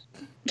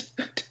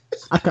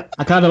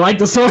 I kind of like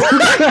the song.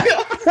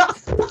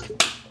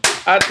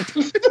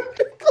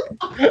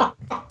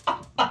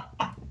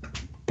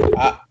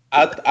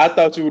 I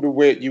thought you would have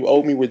went "You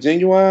Owe Me" with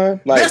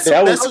Genuine. Like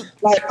I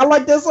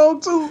like that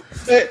song too.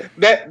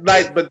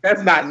 But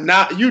that's not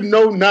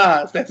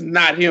Nas. That's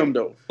not him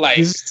though. Like,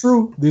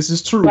 this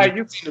is true. Like,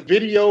 you see the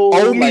video.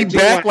 Owe me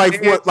back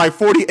like what? Like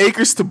 40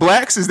 acres to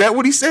blacks? Is that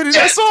what he said in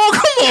that song?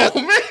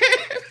 Come on, man.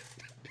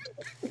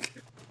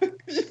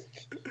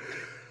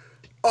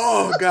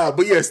 Oh God,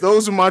 but yes,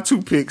 those are my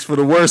 2 picks for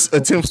the worst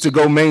attempts to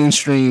go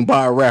mainstream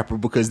by a rapper,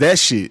 because that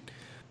shit,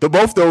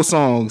 both those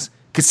songs,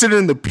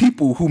 considering the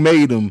people who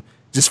made them,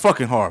 just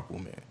fucking horrible,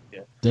 man. Yeah.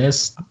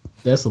 That's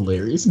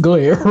hilarious. Go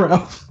ahead,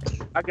 Ralph.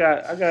 I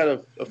got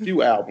a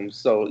few albums,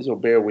 so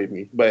bear with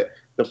me. But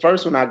the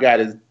first one I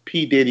got is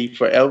P. Diddy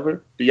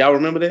Forever. Do y'all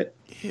remember that?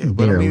 Yeah,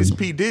 but I mean, it's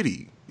P.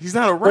 Diddy. He's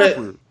not a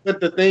rapper.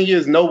 But the thing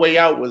is, No Way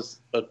Out was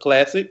a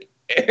classic.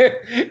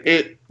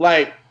 It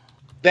like.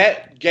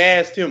 That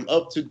gassed him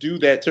up to do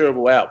that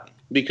terrible album,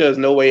 because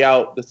No Way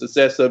Out, the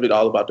success of it,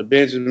 All About the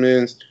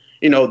Benjamins,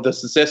 the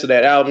success of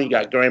that album, you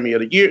got Grammy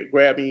of the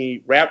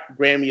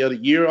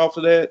Year off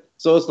of that.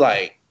 So it's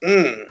like,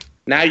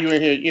 now you're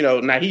in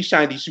here, now he's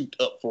trying to shoot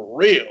up for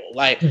real.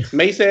 Like,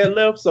 Mace had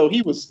left, so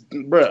he was,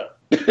 bruh.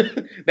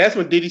 That's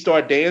when Diddy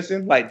started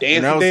dancing, like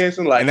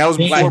dancing. Like, and that was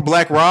before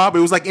Black Rob. It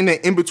was like in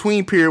the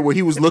in-between period where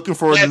he was looking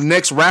for the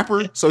next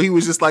rapper. So he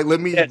was just like, let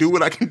me do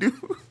what I can do.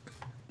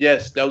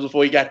 Yes, that was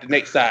before he got the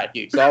next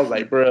sidekick. So I was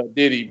like, bruh,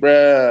 Diddy,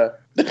 bruh.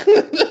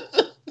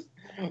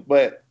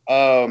 But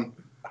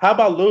how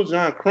about Lil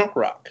Jon Crunk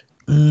Rock?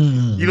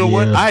 Yeah, You know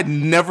what? I had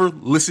never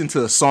listened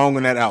to a song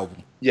on that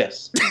album.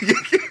 Yes.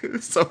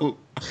 So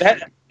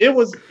that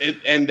was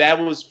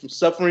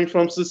suffering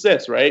from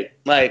success, right?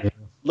 Like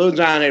Lil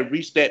Jon had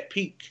reached that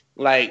peak.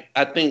 Like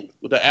I think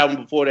the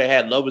album before that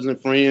had Lovers and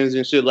Friends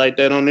and shit like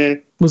that on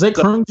there. Was that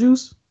Crunk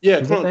Juice?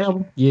 Yeah, Crunk. That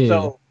album? Yeah.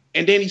 So,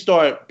 and then he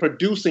started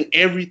producing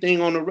everything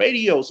on the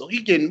radio, so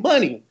he getting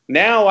money.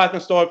 Now I can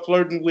start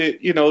flirting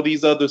with,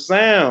 these other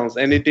sounds,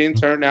 and it didn't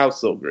turn out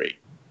so great.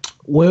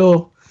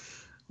 Well,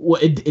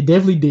 it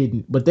definitely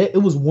didn't. But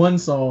it was one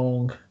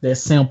song that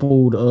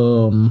sampled,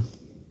 was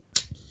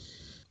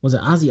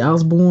it Ozzy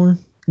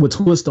Osbourne with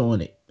Twist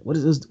on it? What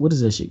is this? What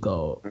is that shit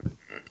called?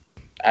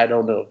 I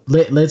don't know.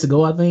 Let's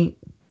Go, I think.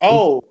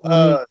 Oh,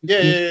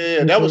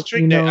 yeah. That was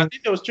Trick Daddy. I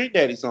think that was Trick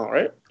Daddy's song,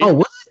 right? Oh,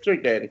 what?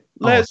 Trick Daddy.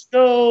 Let's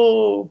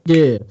go.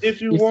 Yeah.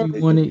 If you want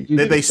it.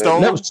 Did they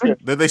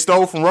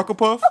stole from Rucker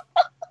Puff?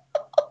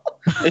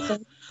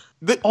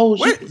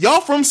 Wait,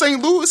 y'all from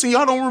St. Louis and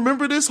y'all don't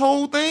remember this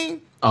whole thing?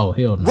 Oh,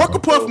 hell no. Rucker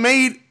Puff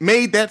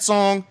made that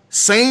song,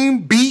 same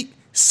beat,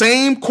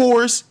 same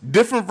chorus,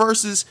 different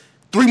verses.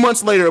 3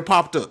 months later, it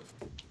popped up.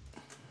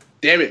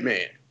 Damn it,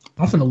 man.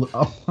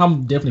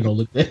 I'm definitely gonna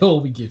look that up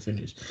when we get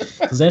finished,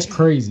 because that's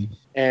crazy.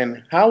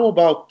 And how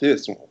about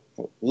this one?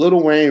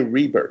 Lil Wayne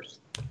Rebirth.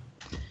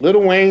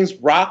 Lil Wayne's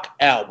rock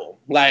album.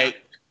 Like,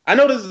 I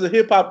know this is a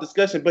hip hop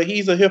discussion, but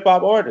he's a hip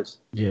hop artist.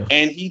 Yeah.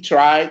 And he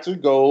tried to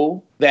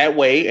go that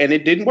way, and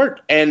it didn't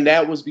work. And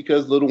that was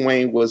because Lil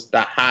Wayne was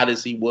the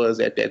hottest he was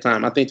at that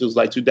time. I think it was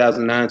like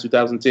 2009,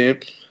 2010.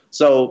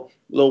 So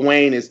Lil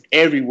Wayne is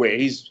everywhere.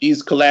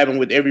 He's collabing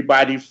with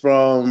everybody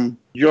from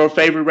your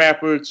favorite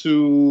rapper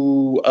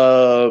to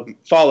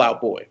Fall Out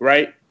Boy,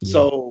 right? Yeah.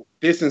 So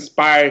this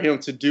inspired him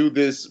to do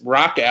this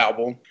rock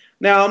album.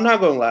 Now, I'm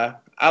not gonna lie.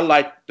 I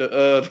like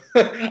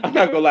I'm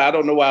not gonna lie. I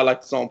don't know why I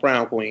like the song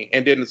Prom Queen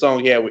and then the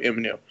song he had with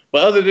Eminem.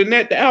 But other than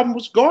that, the album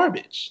was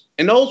garbage.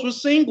 And those were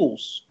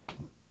singles.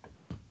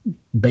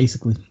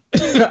 Basically.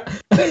 The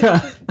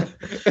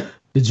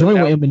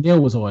joint with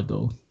Eminem was hard,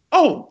 though.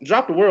 Oh,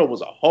 Drop the World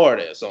was a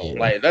hard ass song. Yeah.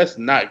 Like, let's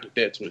not get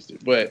that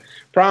twisted. But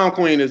Prom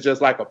Queen is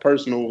just like a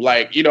personal,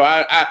 like,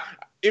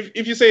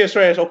 if you say it's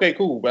trash, okay,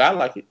 cool. But I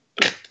like it.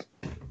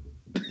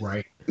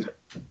 Right.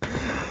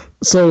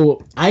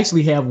 So I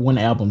actually have one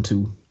album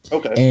too.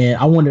 Okay. And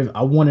I want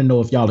to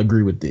know if y'all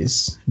agree with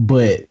this.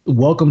 But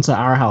Welcome to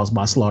Our House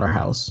by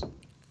Slaughterhouse.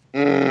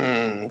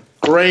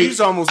 Great. He's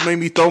almost made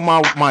me throw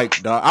my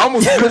mic, dog. I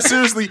almost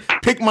seriously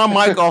picked my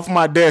mic off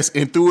my desk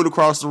and threw it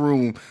across the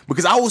room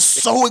because I was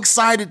so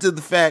excited to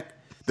the fact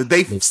that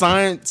they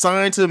signed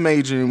to a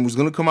major and was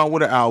going to come out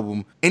with an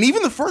album. And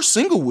even the first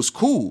single was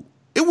cool.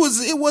 It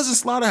wasn't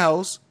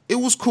Slaughterhouse. It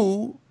was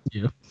cool.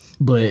 Yeah.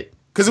 But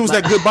because it was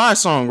that Goodbye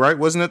song, right?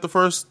 Wasn't that the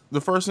first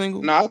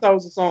single? No, I thought it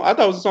was a song. I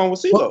thought it was a song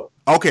with CeeLo.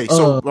 Okay,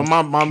 so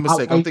my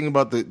mistake. I'm thinking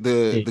about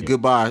the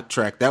Goodbye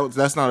track.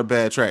 That's not a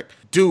bad track,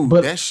 dude.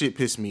 That shit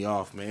pissed me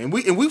off, man.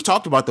 And we've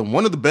talked about them.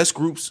 One of the best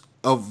groups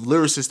of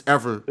lyricists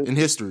ever in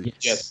history.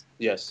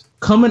 Yes.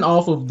 Coming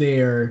off of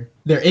their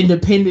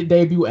independent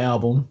debut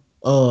album,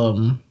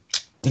 damn,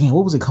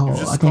 what was it called?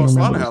 I can't remember.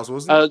 Slaughterhouse,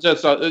 wasn't it?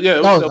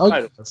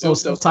 It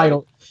was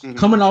self-titled. Mm-hmm.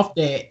 Coming off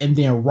that, and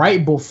then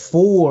right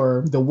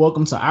before the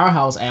Welcome to Our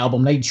House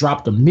album, they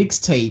dropped a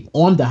mixtape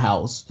On the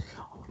House.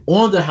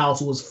 On the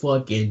House was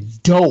fucking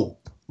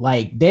dope.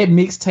 Like, that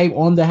mixtape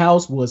On the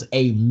House was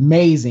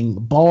amazing.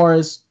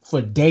 Bars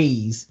for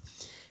days.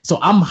 So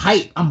I'm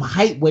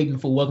hyped waiting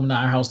for Welcome to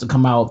Our House to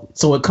come out.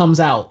 So it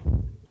comes out,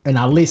 and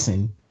I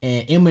listen,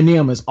 and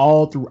Eminem is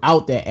all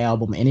throughout that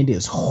album, and it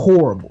is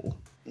horrible.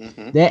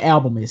 Mm-hmm. That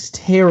album is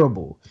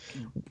terrible.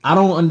 I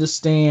don't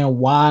understand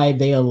why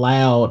they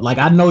allowed, like,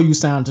 I know You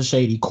Sound to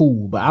Shady,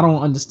 cool, but I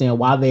don't understand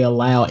why they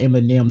allow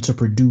Eminem to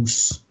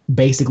produce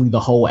basically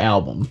the whole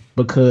album,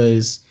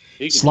 because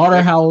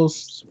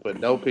Slaughterhouse. But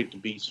don't pick the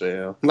beats,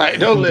 fam. Like,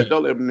 don't let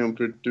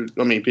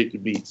Eminem pick the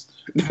beats.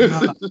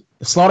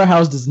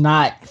 Slaughterhouse does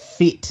not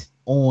fit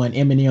on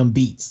Eminem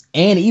beats,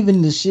 and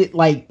even the shit,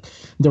 like,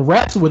 the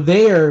raps were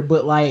there,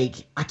 but like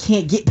I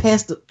can't get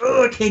past the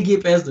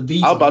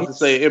beats. I was about to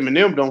say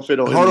Eminem don't fit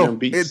on Eminem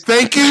beats.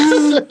 Thank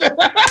you.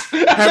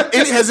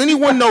 Has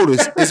anyone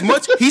noticed as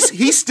much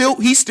he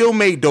still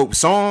made dope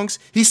songs.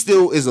 He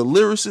still is a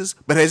lyricist,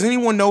 but has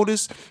anyone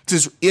noticed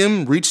since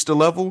M reached the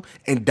level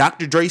and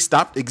Dr. Dre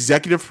stopped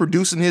executive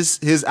producing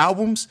his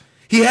albums,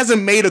 he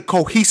hasn't made a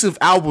cohesive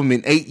album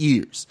in 8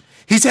 years.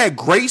 He's had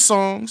great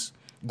songs,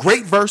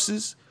 great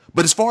verses.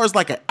 But as far as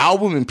like an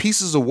album and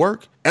pieces of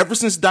work, ever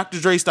since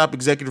Dr. Dre stopped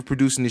executive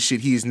producing this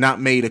shit, he has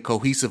not made a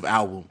cohesive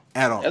album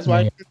at all. That's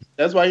why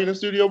you're in the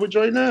studio with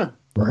Dre now.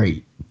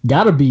 Right.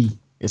 Gotta be,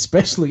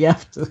 especially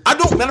after.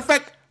 Matter of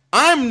fact,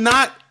 I'm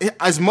not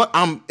as much.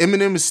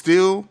 Eminem is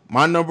still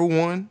my number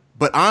one,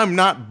 but I'm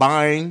not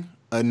buying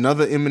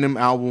another Eminem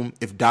album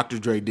if Dr.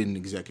 Dre didn't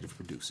executive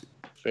produce it.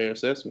 Fair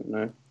assessment,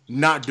 man.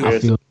 Not doing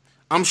it.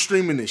 I'm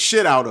streaming the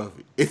shit out of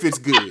it if it's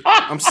good.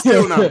 I'm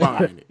still not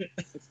buying it.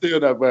 Still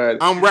not buying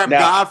it. I'm Rap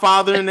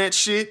Godfather in that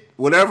shit.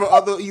 Whatever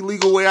other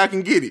illegal way I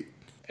can get it.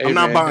 I'm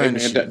not buying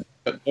this shit.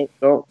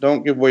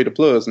 Don't give away the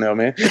plugs now,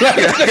 man.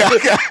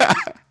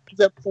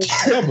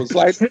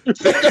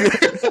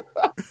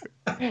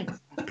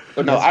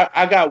 But no,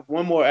 I got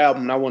one more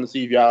album. And I want to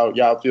see if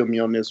y'all feel me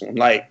on this one.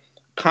 Like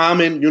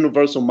Common,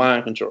 Universal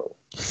Mind Control.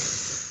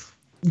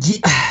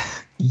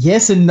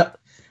 Yes and no.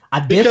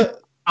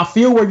 I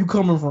feel where you're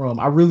coming from.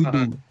 I really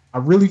do. I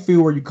really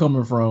feel where you're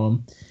coming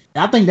from.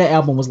 I think that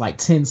album was like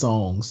 10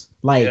 songs.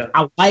 Like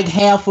I like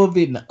half of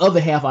it, and the other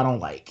half I don't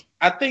like.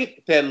 I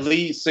think that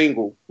lead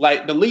single,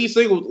 like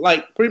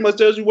pretty much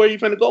tells you where you're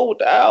finna go with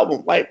the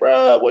album. Like,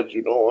 bro, what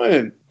you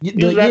doing?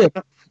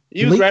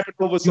 You was rapping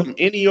over some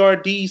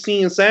NERD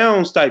seeing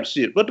sounds type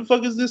shit. What the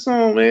fuck is this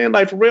song, man?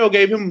 Like, Pharrell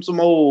gave him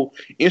some old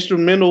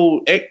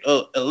instrumental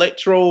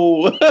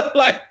electro,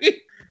 like,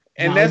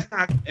 and that's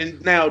not. And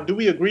now, do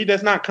we agree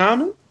that's not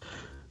common?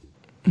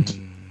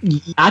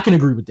 I can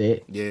agree with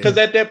that. Yeah. Because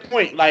at that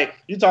point, like,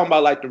 you're talking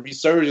about like the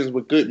resurgence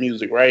with good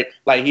music, right?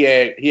 Like he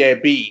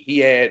had B, he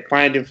had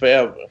Finding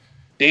Forever.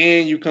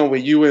 Then you come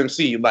with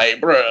UMC, like,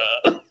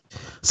 bruh.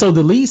 So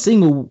the lead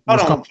single.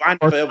 Hold on,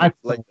 Finding Forever.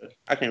 Like,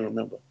 I can't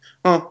remember.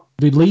 Huh?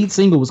 The lead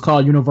single was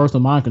called Universal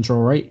Mind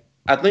Control, right?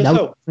 I think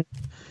so.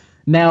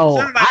 Now,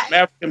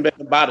 African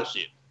Bambaataa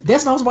shit.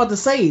 That's what I was about to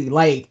say.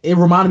 Like, it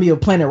reminded me of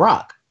Planet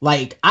Rock.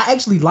 Like, I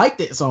actually liked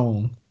that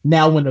song.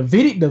 Now, when the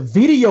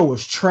video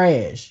was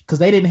trash, because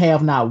they didn't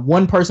have not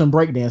one person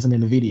breakdancing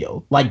in the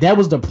video. Like, that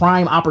was the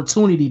prime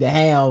opportunity to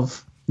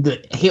have the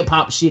hip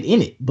hop shit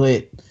in it.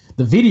 But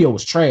the video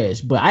was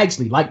trash. But I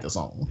actually liked the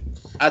song.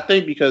 I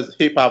think because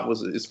hip hop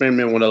was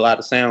experimenting with a lot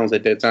of sounds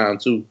at that time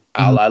too,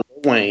 a la Lil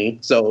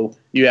Wayne. So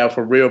you have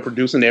Pharrell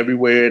producing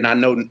everywhere, and I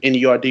know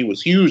NERD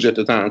was huge at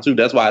the time too.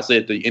 That's why I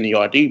said the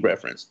NERD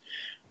reference.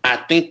 I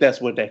think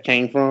that's what that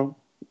came from,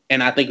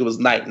 and I think it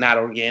was like not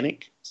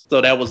organic.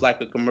 So that was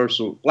like a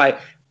commercial. Like,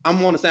 I'm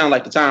going to sound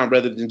like the time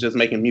rather than just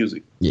making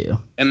music. Yeah,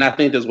 and I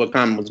think that's what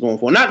Common was going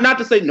for. Not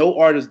to say no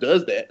artist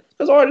does that,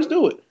 because artists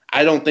do it.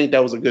 I don't think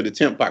that was a good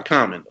attempt by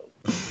Common though.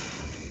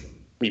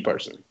 Me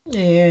personally.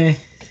 Yeah.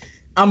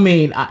 I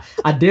mean, I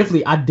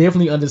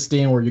definitely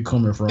understand where you're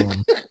coming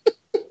from,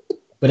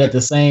 but at the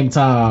same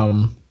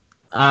time,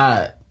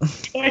 I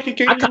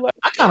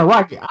kind of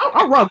rock it.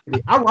 I rock with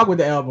it. I rock with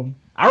the album.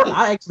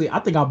 I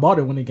think I bought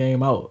it when it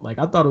came out. Like,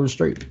 I thought it was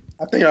straight.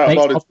 I think I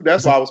bought it too.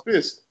 That's why I was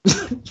pissed.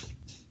 What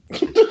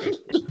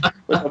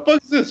the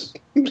fuck is this?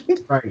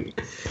 Right.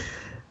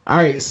 All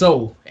right.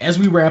 So as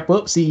we wrap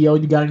up, CEO,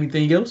 you got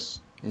anything else?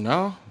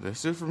 No,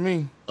 that's it for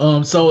me.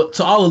 So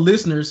to all the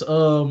listeners,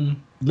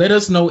 let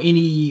us know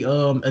any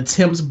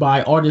attempts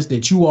by artists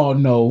that you all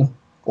know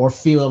or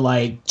feel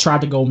like tried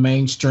to go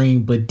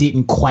mainstream but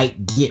didn't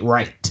quite get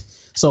right.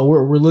 So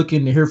we're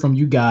looking to hear from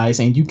you guys,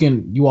 and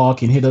you all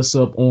can hit us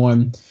up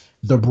on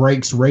The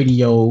Breaks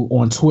Radio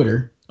on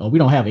Twitter. We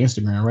don't have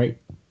Instagram, right?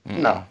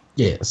 No.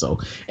 Yeah. So,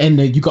 and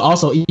you can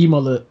also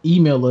email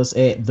us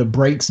at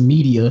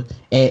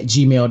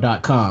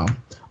thebreaksmedia@gmail.com.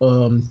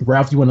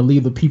 Ralph, you want to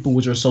leave the people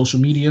with your social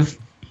media?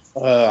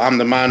 I'm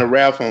the Mind of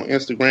Ralph on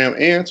Instagram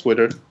and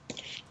Twitter.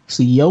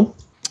 CEO?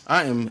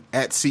 I am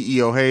at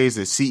CEO Hayes,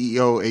 at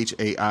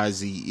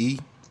CEOHAIZE.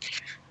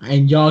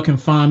 And y'all can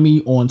find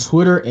me on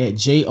Twitter at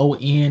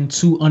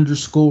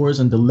JON2_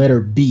 and the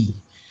letter B.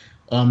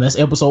 That's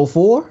episode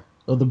 4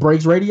 of The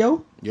Breaks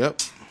Radio.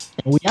 Yep.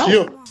 And we out.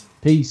 Yeah.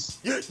 Peace.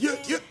 Yeah.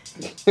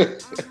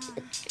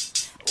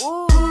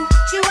 Ooh,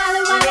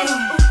 Chihuahua, bang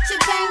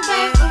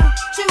bang,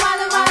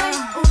 Chihuahua,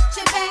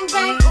 bang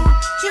bang,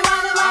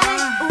 Chihuahua, bang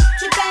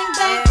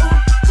bang,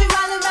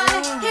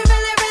 Chihuahua. He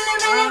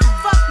really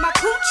fucked my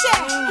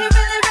coochie. He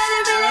really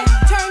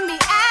turned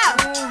me out.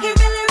 He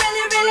really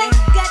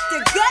got the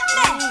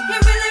goodness. He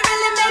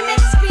really made me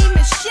scream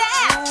and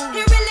shout.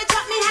 He really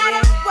taught me how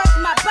to work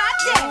my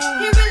body.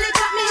 He really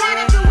taught me how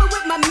to do it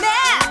with my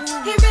mouth.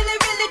 He really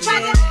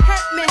tried to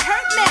hurt me.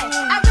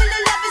 I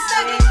really love his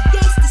southern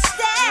gangsta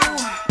style.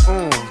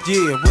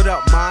 Yeah, what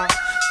up, ma?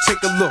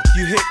 Take a look,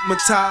 you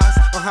hypnotized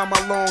on how my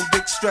long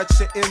dick stretch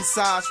your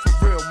insides for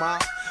real, ma.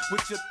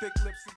 With your thick lips.